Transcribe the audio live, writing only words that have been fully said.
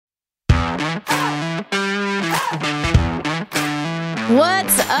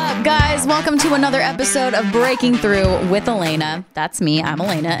What's up, guys? Welcome to another episode of Breaking Through with Elena. That's me. I'm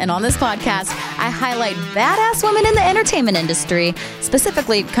Elena. And on this podcast, I highlight badass women in the entertainment industry,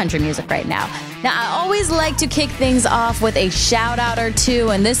 specifically country music right now. Now, I always like to kick things off with a shout out or two.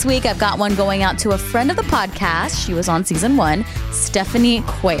 And this week, I've got one going out to a friend of the podcast. She was on season 1, Stephanie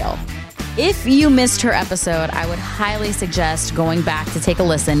Quayle. If you missed her episode, I would highly suggest going back to take a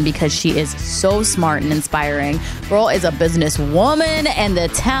listen because she is so smart and inspiring. Girl is a businesswoman and the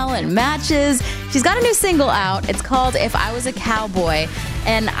talent matches. She's got a new single out. It's called If I Was a Cowboy.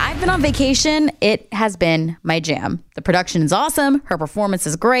 And I've been on vacation. It has been my jam. The production is awesome. Her performance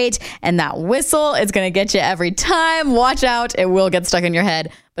is great. And that whistle is going to get you every time. Watch out. It will get stuck in your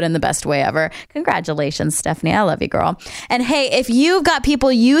head, but in the best way ever. Congratulations, Stephanie. I love you, girl. And hey, if you've got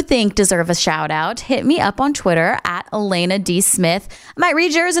people you think deserve a shout out, hit me up on Twitter at Elena D. Smith. I might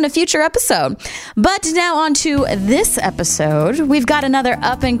read yours in a future episode. But now on to this episode. We've got another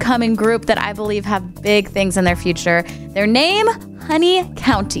up and coming group that I believe have big things in their future. Their name, Honey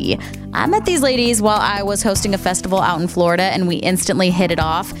County. I met these ladies while I was hosting a festival out in Florida, and we instantly hit it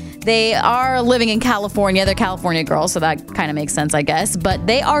off. They are living in California. They're California girls, so that kind of makes sense, I guess. But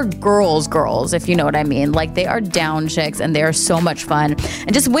they are girls, if you know what I mean. Like, they are down chicks, and they are so much fun.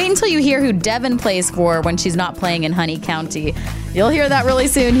 And just wait until you hear who Devin plays for when she's not playing in Honey County. You'll hear that really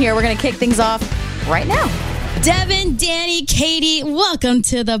soon here. We're going to kick things off right now. Devin, Danny, Katie, welcome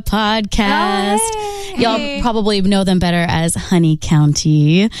to the podcast. Hi. Y'all probably know them better as Honey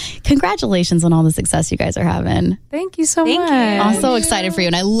County. Congratulations on all the success you guys are having. Thank you so much. I'm so excited for you,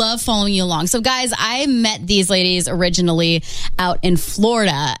 and I love following you along. So, guys, I met these ladies originally out in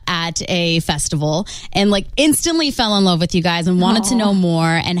Florida at a festival and, instantly fell in love with you guys and wanted to know more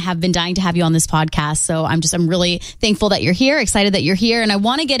and have been dying to have you on this podcast. So I'm really thankful that you're here, excited that you're here, and I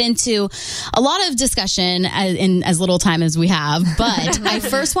want to get into a lot of discussion in as little time as we have. But I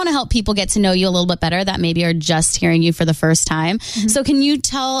first want to help people get to know you a little bit better that maybe are just hearing you for the first time. Mm-hmm. So can you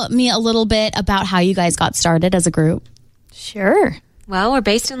tell me a little bit about how you guys got started as a group? Sure. Well, we're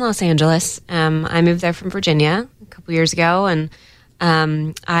based in Los Angeles. I moved there from Virginia a couple years ago, and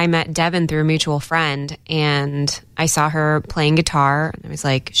I met Devin through a mutual friend, and I saw her playing guitar, and I was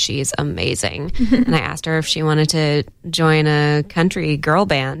like, she's amazing. And I asked her if she wanted to join a country girl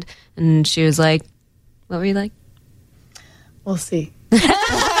band, and she was like, what were you like? We'll see.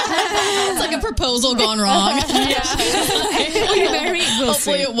 It's like a proposal gone wrong.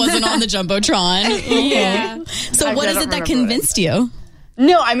 Hopefully it wasn't on the Jumbotron. Yeah. So what is it that convinced you?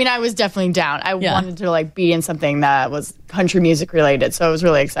 No, I mean, I was definitely down. I wanted to be in something that was country music related, so I was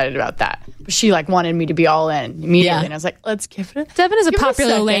really excited about that. But she wanted me to be all in immediately, and I was like, let's give it. Devin is a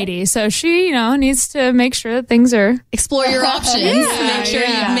popular lady, so she, needs to make sure that things are explore your options. Make sure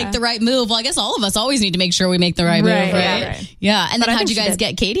you make the right move. Well, I guess all of us always need to make sure we make the right move, right? Yeah. And then how'd you guys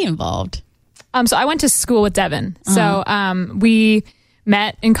get Katie involved? So I went to school with Devin. So we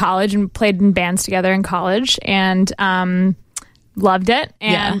met in college and played in bands together in college, and loved it.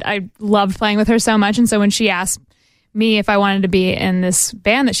 And I loved playing with her so much. And so when she asked me if I wanted to be in this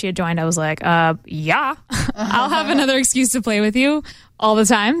band that she had joined, I was like, yeah, I'll have another excuse to play with you all the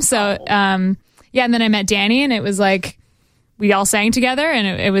time. So, and then I met Danny, and it was like, we all sang together, and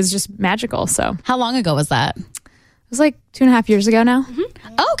it was just magical. So how long ago was that? It was like 2.5 years ago now.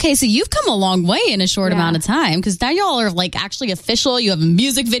 Mm-hmm. Okay, so you've come a long way in a short amount of time, because now y'all are actually official. You have a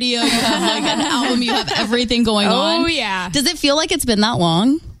music video, you have an album, you have everything going on. Oh, yeah. Does it feel like it's been that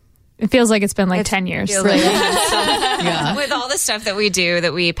long? It feels like it's been 10 years. Really? With all the stuff that we do,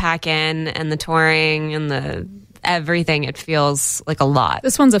 that we pack in, and the touring and the everything, it feels like a lot.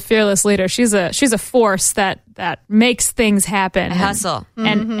 This one's a fearless leader. She's a force that makes things happen. I hustle.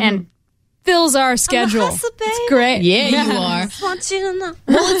 And fills our schedule. It's great. Yeah, you are. I just want you to know.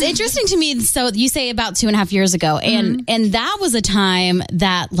 Well, it's interesting to me. So you say about 2.5 years ago, and that was a time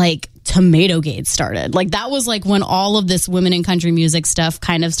that Tomatogate started. That was when all of this women in country music stuff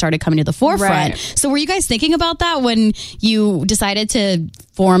kind of started coming to the forefront. Right. So were you guys thinking about that when you decided to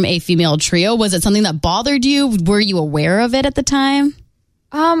form a female trio? Was it something that bothered you? Were you aware of it at the time?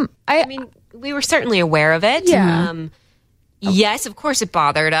 I mean, we were certainly aware of it. Yeah. Yes, of course it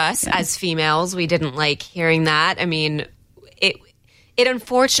bothered us as females. We didn't like hearing that. I mean, it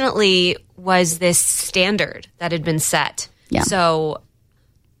unfortunately was this standard that had been set. Yeah. So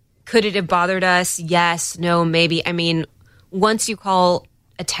could it have bothered us? Yes, no, maybe. I mean, once you call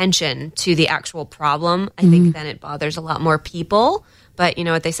attention to the actual problem, I think then it bothers a lot more people. But you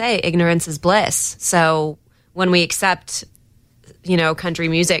know what they say, ignorance is bliss. So when we accept country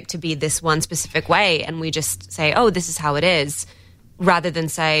music to be this one specific way, and we just say, oh, this is how it is, rather than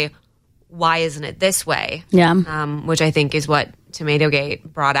say, why isn't it this way? Yeah. Which I think is what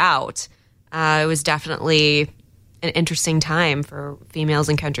Tomatogate brought out, it was definitely an interesting time for females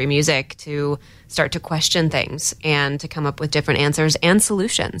in country music to start to question things and to come up with different answers and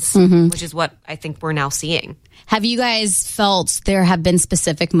solutions, which is what I think we're now seeing. Have you guys felt there have been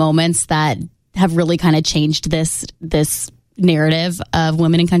specific moments that have really kind of changed this narrative of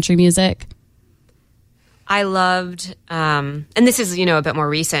women in country music? I loved, and this is, a bit more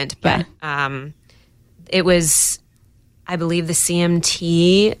recent, but it was, I believe, the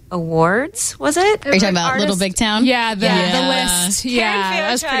CMT Awards, was it? Are you talking about Little Big Town? Yeah, the list. Karen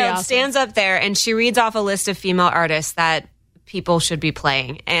That's pretty Fairchild awesome. stands up there and she reads off a list of female artists that people should be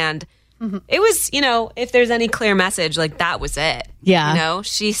playing. And it was, if there's any clear message, like that was it. Yeah.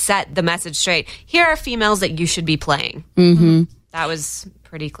 She set the message straight. Here are females that you should be playing. That was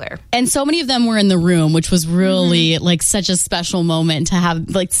pretty clear. And so many of them were in the room, which was really like such a special moment to have,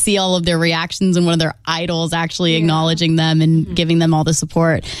 like, see all of their reactions and one of their idols actually acknowledging them and giving them all the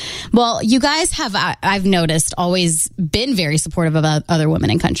support. Well, you guys have, I've noticed, always been very supportive of other women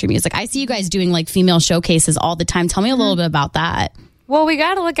in country music. I see you guys doing like female showcases all the time. Tell me a little bit about that. Well, we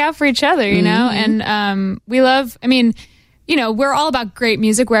got to look out for each other, and we love, we're all about great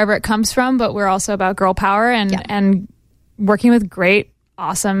music wherever it comes from, but we're also about girl power and working with great,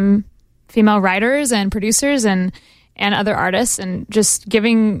 awesome female writers and producers and other artists, and just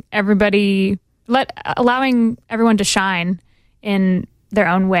giving everybody, allowing everyone to shine in their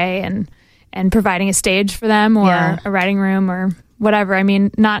own way, and providing a stage for them or a writing room or whatever. I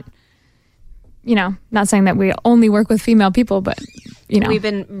mean, not saying that we only work with female people, but we've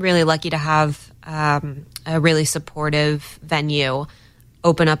been really lucky to have a really supportive venue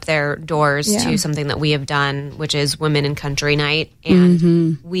open up their doors to something that we have done, which is Women in Country Night.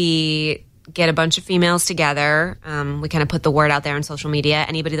 And we get a bunch of females together. We kind of put the word out there on social media.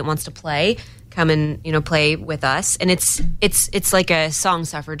 Anybody that wants to play, come and, play with us. And it's like a Song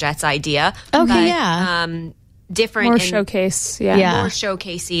Suffragettes idea. Okay, but, different. More showcase. More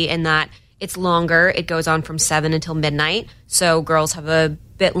showcasey in that it's longer. It goes on from 7 until midnight. So girls have a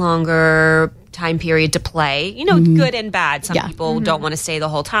bit longer time period to play, good and bad. Some people don't want to stay the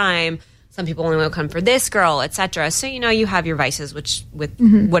whole time. Some people only want to come for this girl, etc. So, you have your vices, which with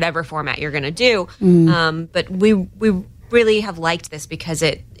whatever format you're going to do. But we really have liked this because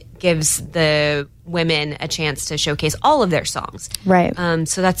it gives the women a chance to showcase all of their songs. Right.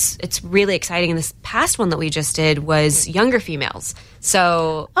 So it's really exciting. And this past one that we just did was younger females.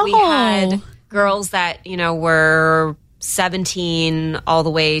 So we had girls that, were 17 all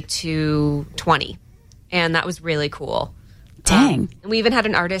the way to 20. And that was really cool. Dang. And we even had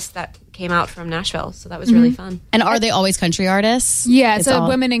an artist that came out from Nashville. So that was really fun. And are they always country artists? Yeah, it's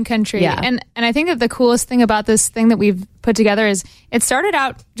Women in Country. Yeah. And I think that the coolest thing about this thing that we've put together is it started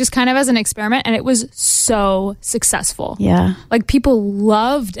out just kind of as an experiment, and it was so successful. Yeah. Like, people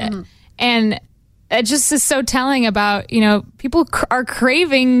loved it. And it just is so telling about, people are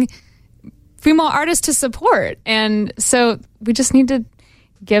craving female artists to support. And so we just need to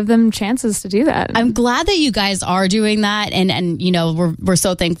give them chances to do that. I'm glad that you guys are doing that, and we're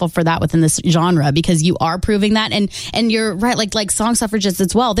so thankful for that within this genre, because you are proving that, and you're right, like Song Suffragettes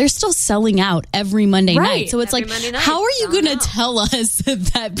as well, they're still selling out every Monday night. So it's every like, Monday night, how are you going to tell us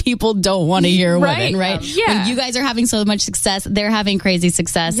that people don't want to hear women, right? Yeah. When you guys are having so much success, they're having crazy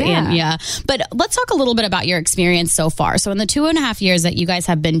success. But let's talk a little bit about your experience so far. So in the 2.5 years that you guys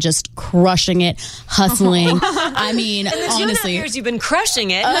have been just crushing it, hustling, I mean, in the honestly, 2.5 years you've been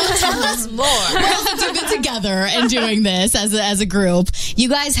crushing it. Tell us more. Well, since we've been together and doing this as a group, you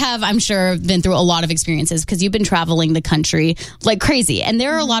guys have, I'm sure, been through a lot of experiences, because you've been traveling the country like crazy. And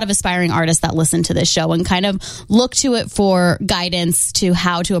there are a lot of aspiring artists that listen to this show and kind of look to it for guidance to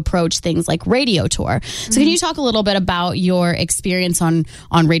how to approach things like radio tour. So can you talk a little bit about your experience on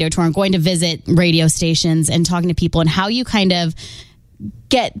radio tour and going to visit radio stations and talking to people, and how you kind of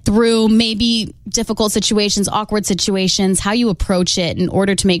get through maybe difficult situations, awkward situations, how you approach it in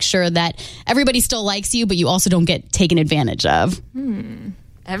order to make sure that everybody still likes you, but you also don't get taken advantage of?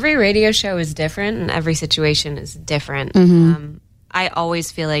 Every radio show is different, and every situation is different. I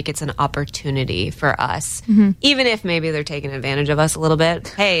always feel like it's an opportunity for us, even if maybe they're taking advantage of us a little bit.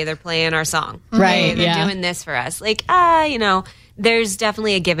 Hey, they're playing our song. Right, Hey, they're doing this for us. Like, there's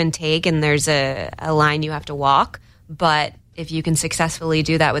definitely a give and take, and there's a line you have to walk. But if you can successfully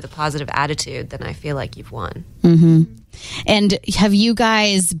do that with a positive attitude, then I feel like you've won. And have you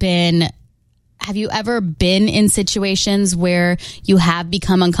ever been in situations where you have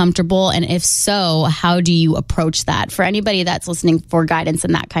become uncomfortable? And if so, how do you approach that? For anybody that's listening for guidance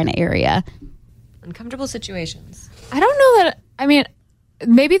in that kind of area. Uncomfortable situations. I don't know that,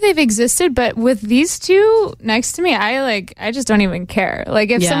 maybe they've existed, but with these two next to me, I just don't even care. Like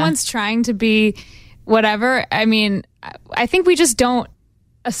if someone's trying to be whatever, I mean, I think we just don't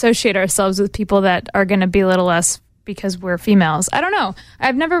associate ourselves with people that are going to belittle us because we're females. I don't know.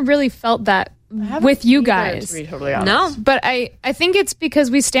 I've never really felt that with you guys. To be totally honest. No. But I think it's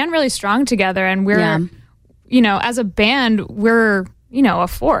because we stand really strong together, and we're, as a band, we're, a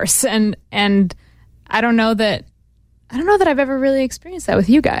force. And I don't know that I've ever really experienced that with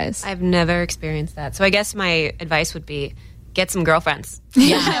you guys. I've never experienced that. So I guess my advice would be get some girlfriends.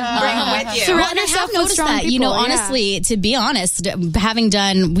 Yeah. Bring them with you. Well, and I have noticed that, honestly, to be honest,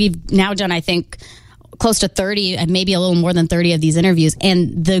 we've now done, I think, close to 30 and maybe a little more than 30 of these interviews,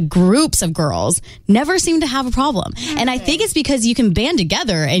 and the groups of girls never seem to have a problem. And I think it's because you can band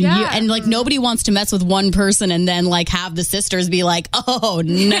together and like nobody wants to mess with one person and then like have the sisters be like, oh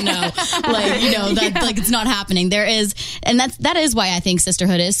no like like it's not happening. There is, and that is why I think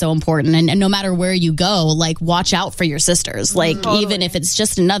sisterhood is so important, and no matter where you go, like watch out for your sisters, like even if it's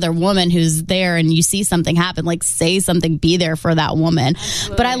just another woman who's there and you see something happen, like say something, be there for that woman.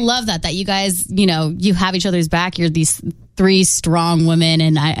 Absolutely. But I love that you guys, you have each other's back. You're these three strong women,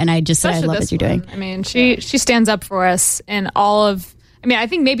 and I just I love what you're doing. I mean, she stands up for us in all of. I mean, I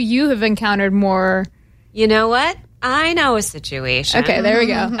think maybe you have encountered more. You know what? I know a situation. Okay, there we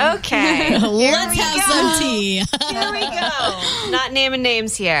go. Okay, let's have some tea. Here we go. Not naming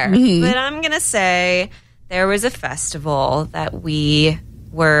names here, but I'm gonna say there was a festival that we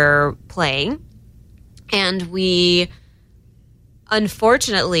were playing, and we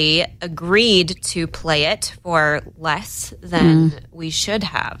unfortunately agreed to play it for less than we should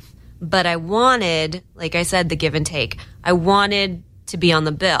have. But I wanted, like I said, the give and take. I wanted to be on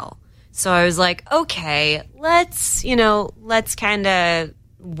the bill. So I was like, okay, let's kind of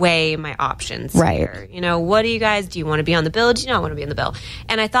weigh my options here. What do you want to be on the bill? Do you not want to be on the bill?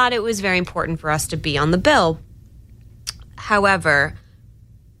 And I thought it was very important for us to be on the bill. However,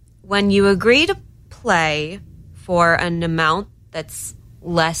 when you agree to play for an amount that's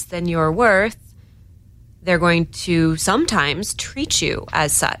less than your worth, they're going to sometimes treat you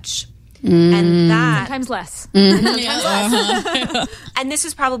as such. And that sometimes less. And this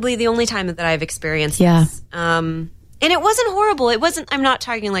is probably the only time that I've experienced this. And it wasn't horrible. I'm not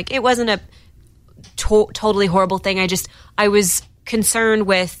talking like it wasn't a totally horrible thing. I was concerned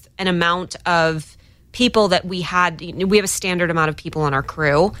with an amount of people that we had. We have a standard amount of people on our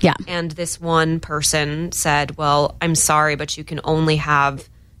crew. Yeah. And this one person said, well, I'm sorry, but you can only have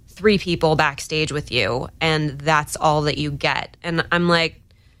 3 people backstage with you, and that's all that you get. And I'm like,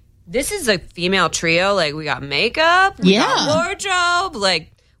 this is a female trio. Like, we got makeup, we got wardrobe,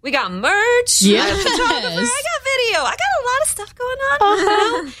 like, we got merch, I got photographer, I got video, I got a lot of stuff going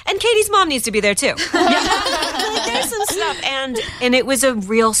on. And Katie's mom needs to be there too. Like, there's some stuff, and it was a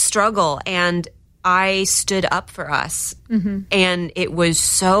real struggle, and I stood up for us, and it was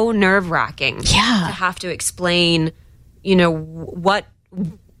so nerve-wracking to have to explain, who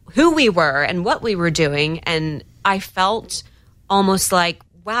we were and what we were doing, and I felt almost like,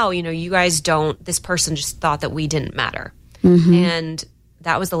 wow, you guys this person just thought that we didn't matter. And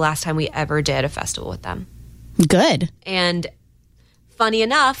that was the last time we ever did a festival with them. Good. And funny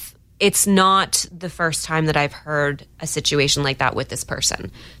enough, it's not the first time that I've heard a situation like that with this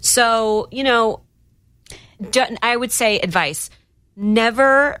person. So, I would say advice,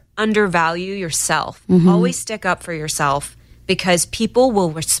 never undervalue yourself. Always stick up for yourself, because people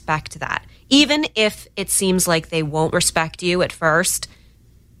will respect that. Even if it seems like they won't respect you at first,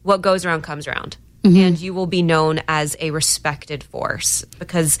 what goes around comes around. And you will be known as a respected force,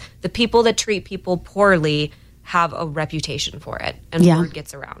 because the people that treat people poorly have a reputation for it, and word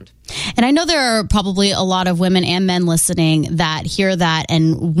gets around. And I know there are probably a lot of women and men listening that hear that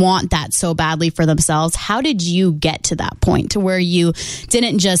and want that so badly for themselves. How did you get to that point to where you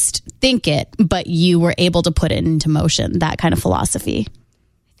didn't just think it, but you were able to put it into motion, that kind of philosophy?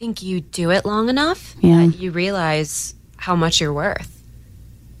 I think you do it long enough that you realize how much you're worth,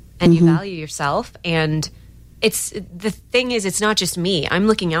 and you value yourself. And the thing is, it's not just me. I'm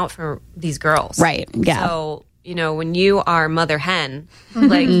looking out for these girls. Right. Yeah. So, when you are mother hen,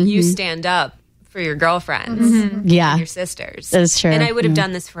 like, you stand up for your girlfriends and your sisters. That's true. And I would have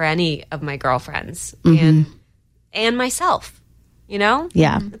done this for any of my girlfriends and myself,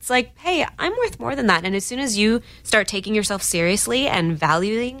 Yeah. It's like, hey, I'm worth more than that. And as soon as you start taking yourself seriously and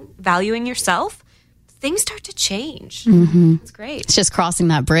valuing yourself, things start to change. Mm-hmm. It's great. It's just crossing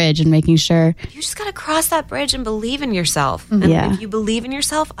that bridge and making sure. You just got to cross that bridge and believe in yourself. And if you believe in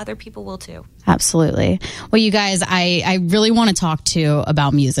yourself, other people will too. Absolutely. Well, you guys, I really want to talk to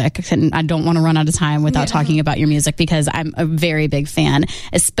about music, and I don't want to run out of time without talking about your music, because I'm a very big fan,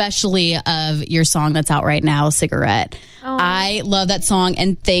 especially of your song that's out right now, Cigarette. Oh. I love that song,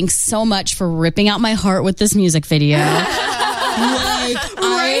 and thanks so much for ripping out my heart with this music video.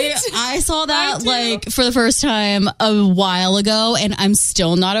 I saw that for the first time a while ago, and I'm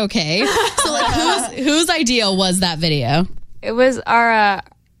still not okay. So whose idea was that video? It was our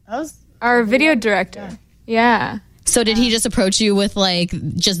video director. Yeah. So did he just approach you with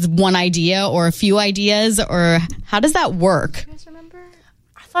just one idea or a few ideas, or how does that work? You guys remember?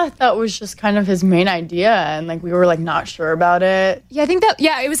 I thought that was just kind of his main idea, and we were not sure about it. Yeah, I think that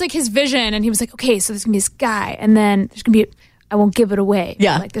it was his vision, and he was like, okay, so there's gonna be this guy, and then there's gonna be I won't give it away.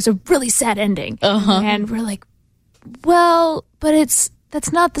 Yeah. There's a really sad ending. And we're like, well, but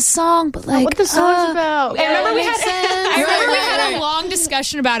that's not the song, but what the song's about. I remember we had a long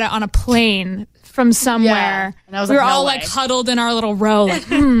discussion about it on a plane from somewhere. Yeah. And I was we were all huddled in our little row,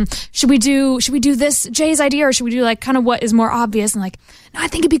 should we do this Jay's idea, or should we do kind of what is more obvious? And no, I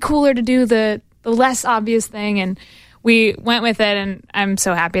think it'd be cooler to do the less obvious thing. And we went with it, and I'm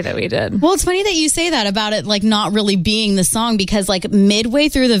so happy that we did. Well, it's funny that you say that about it, not really being the song, because midway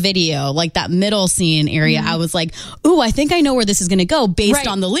through the video, that middle scene area, I was like, ooh, I think I know where this is going to go based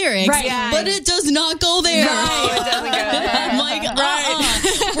on the lyrics, but it does not go there. No, it doesn't go there. I'm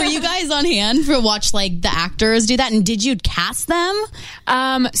like, Were you guys on hand to watch the actors do that, and did you cast them?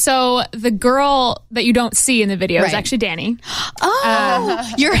 So the girl that you don't see in the video is actually Danny.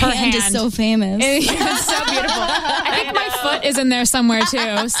 Oh, your hand is so famous. It's so beautiful. I think my foot is in there somewhere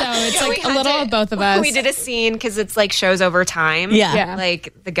too, so it's a little of both of us. We did a scene because it's shows over time. Yeah.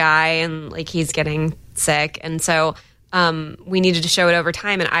 The guy and he's getting sick, and so we needed to show it over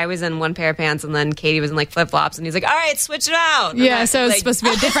time. And I was in one pair of pants, and then Katie was in flip flops, and he's like, "All right, switch it out." And so it's supposed to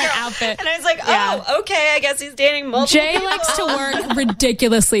be a different outfit. And I was like, "Oh, okay, I guess he's dating multiple Jay people." likes to work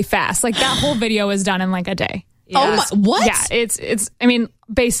ridiculously fast. That whole video was done in a day. Yeah. Oh my, what? Yeah, it's. I mean,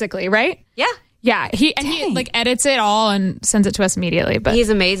 basically, right? Yeah. Yeah, he edits it all and sends it to us immediately. But he's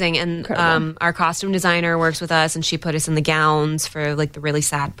amazing, and our costume designer works with us, and she put us in the gowns for the really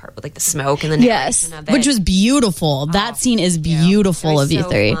sad part with the smoke and the narration of it. Which was beautiful. That scene is beautiful of you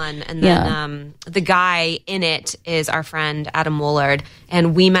three. Fun. And then the guy in it is our friend Adam Woolard,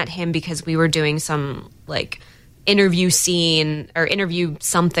 and we met him because we were doing some interview scene or interview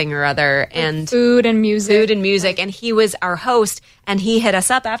something or other, and food and music, and he was our host, and he hit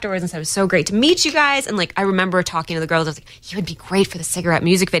us up afterwards and said it was so great to meet you guys. And I remember talking to the girls, I was like, he would be great for the Cigarette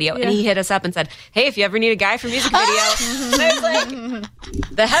music video. And he hit us up and said, hey, if you ever need a guy for music video. And I was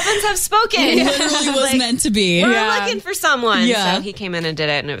like, the heavens have spoken. It literally was meant to be. We're looking for someone. So he came in and did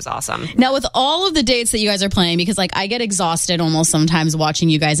it, and it was awesome. Now, with all of the dates that you guys are playing, because I get exhausted almost sometimes watching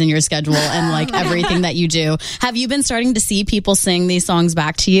you guys in your schedule and everything that you do, have you been starting to see people sing these songs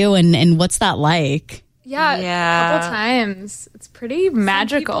back to you, and what's that like? Yeah, a couple times. It's pretty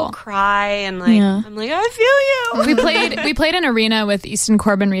magical. Some people cry, and I'm like, I feel you. We played an arena with Easton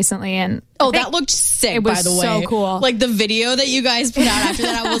Corbin recently, and that looked sick. It was by the way, so cool. The video that you guys put out after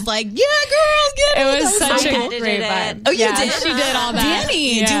that, I was like, yeah, girls, get it. It was such a great vibe. Oh, you did? She did all that.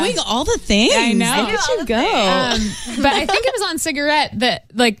 Danny, doing all the things. I know. Look at you go. But I think it was on Cigarette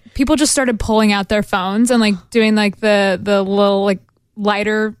that people just started pulling out their phones and doing the little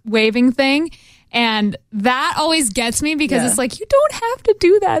lighter waving thing. And that always gets me because it's you don't have to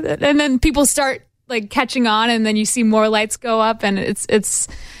do that. And then people start catching on, and then you see more lights go up, and it's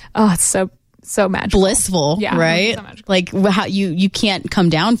so magical. Blissful, right? So how you can't come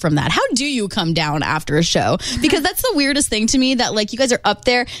down from that. How do you come down after a show? Because that's the weirdest thing to me, that you guys are up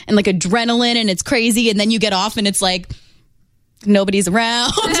there and adrenaline and it's crazy, and then you get off and it's nobody's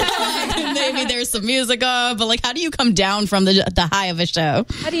around. Maybe there's some music on, but how do you come down from the high of a show?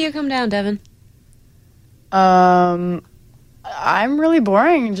 How do you come down, Devin? I'm really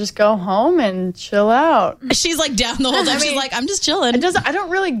boring. Just go home and chill out. She's down the whole time. She's I'm just chilling. I don't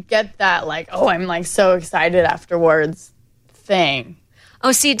really get that I'm so excited afterwards thing.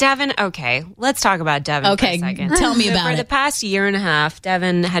 Oh, see, Devin, okay. Let's talk about Devin for a second. Tell me about it. For the past year and a half,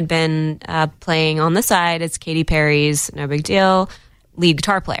 Devin had been playing on the side as Katy Perry's No Big Deal lead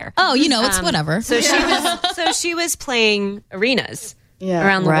guitar player. Oh, it's whatever. So she was playing arenas.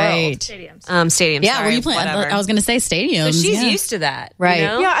 Around the world. Stadiums. Yeah, were you playing? I was going to say stadiums. So she's used to that. Right. You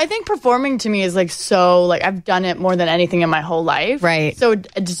know? Yeah, I think performing to me is so I've done it more than anything in my whole life. Right. So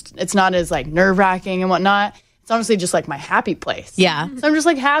it's not as nerve wracking and whatnot. it's honestly just like my happy place. Yeah. So I'm just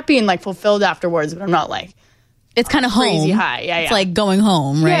like happy and like fulfilled afterwards, but I'm not like, it's kind of home. Crazy high. Yeah, It's like going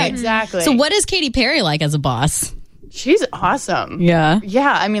home, right? Yeah, exactly. So what is Katy Perry like as a boss? She's awesome. Yeah.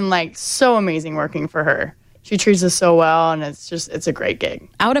 Yeah. I mean, like, so amazing working for her. She treats us so well, and it's a great gig.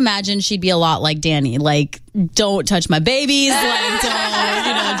 I would imagine she'd be a lot like Danny. Like, don't touch my babies. Like,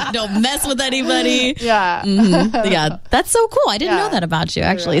 don't mess with anybody. Yeah. Mm-hmm. Yeah. That's so cool. I didn't know that about you,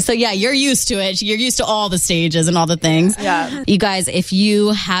 actually. So, yeah, you're used to it. You're used to all the stages and all the things. Yeah. You guys, if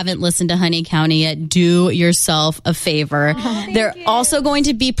you haven't listened to Honey County yet, do yourself a favor. They're also going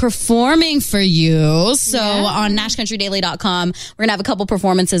to be performing for you. So, on NashCountryDaily.com, we're going to have a couple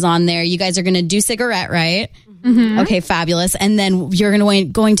performances on there. You guys are going to do Cigarette, right? Mm-hmm. Okay, fabulous. And then you're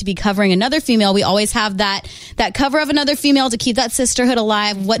going to be covering another female. We always have that cover of another female to keep that sisterhood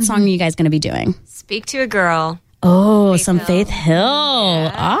alive. What song are you guys going to be doing? Speak to a Girl. Oh, some Faith Hill.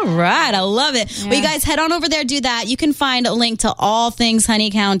 Yeah. All right. I love it. Yeah. Well, you guys head on over there, do that. You can find a link to all things Honey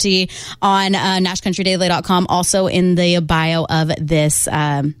County on NashCountryDaily.com. Also in the bio of this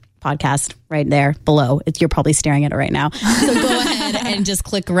podcast right there below. You're probably staring at it right now. So go ahead and just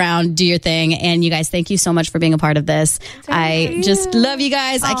click around, do your thing. And you guys, thank you so much for being a part of this. I just love you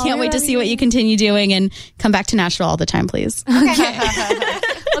guys. I can't wait to see what you continue doing, and come back to Nashville all the time, please. Okay.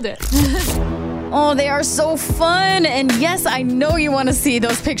 I'll do it. Oh, they are so fun. And yes, I know you want to see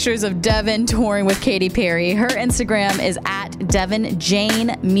those pictures of Devin touring with Katy Perry. Her Instagram is at Devin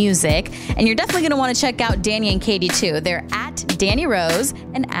Jane Music. And you're definitely going to want to check out Danny and Katy too. They're at Danny Rose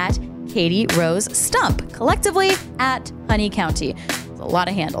and at Katy Rose Stump. Collectively at Honey County. A lot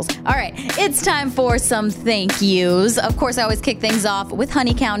of handles. All right, it's time for some thank yous. Of course, I always kick things off with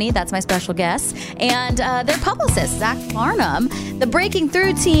Honey County. That's my special guest. And their publicist, Zach Farnham. The Breaking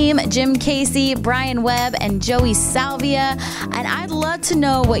Through team, Jim Casey, Brian Webb, and Joey Salvia. And I'd love to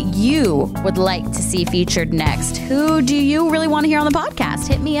know what you would like to see featured next. Who do you really want to hear on the podcast?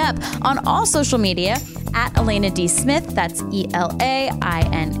 Hit me up on all social media at Alaina D. Smith. That's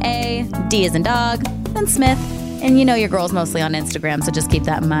ELAINA. D as in dog, then Smith. And you know your girl's mostly on Instagram, so just keep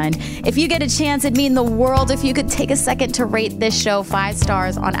that in mind. If you get a chance, it'd mean the world if you could take a second to rate this show 5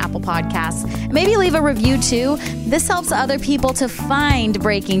 stars on Apple Podcasts. Maybe leave a review too. This helps other people to find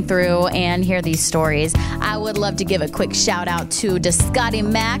Breaking Through and hear these stories. I would love to give a quick shout out to Scotty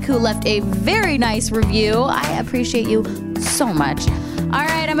Mack, who left a very nice review. I appreciate you so much. All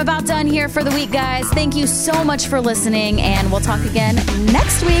right, I'm about done here for the week, guys. Thank you so much for listening, and we'll talk again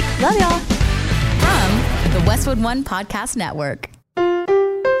next week. Love y'all. From the Westwood One Podcast Network.